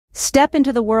Step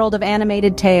into the world of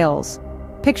animated tales.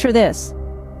 Picture this: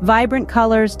 vibrant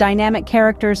colors, dynamic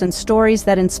characters, and stories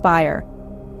that inspire.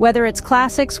 Whether it's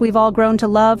classics we've all grown to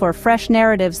love or fresh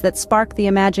narratives that spark the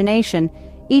imagination,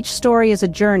 each story is a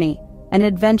journey, an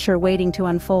adventure waiting to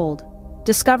unfold.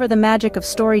 Discover the magic of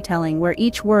storytelling, where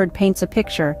each word paints a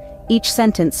picture, each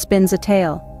sentence spins a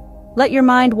tale. Let your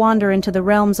mind wander into the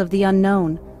realms of the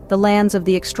unknown, the lands of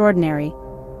the extraordinary.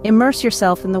 Immerse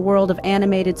yourself in the world of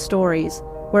animated stories,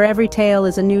 where every tale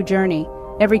is a new journey,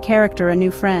 every character a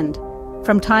new friend.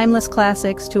 From timeless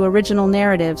classics to original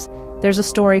narratives, there's a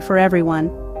story for everyone.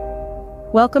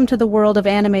 Welcome to the world of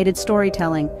animated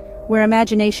storytelling, where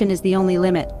imagination is the only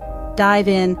limit. Dive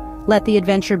in, let the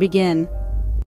adventure begin.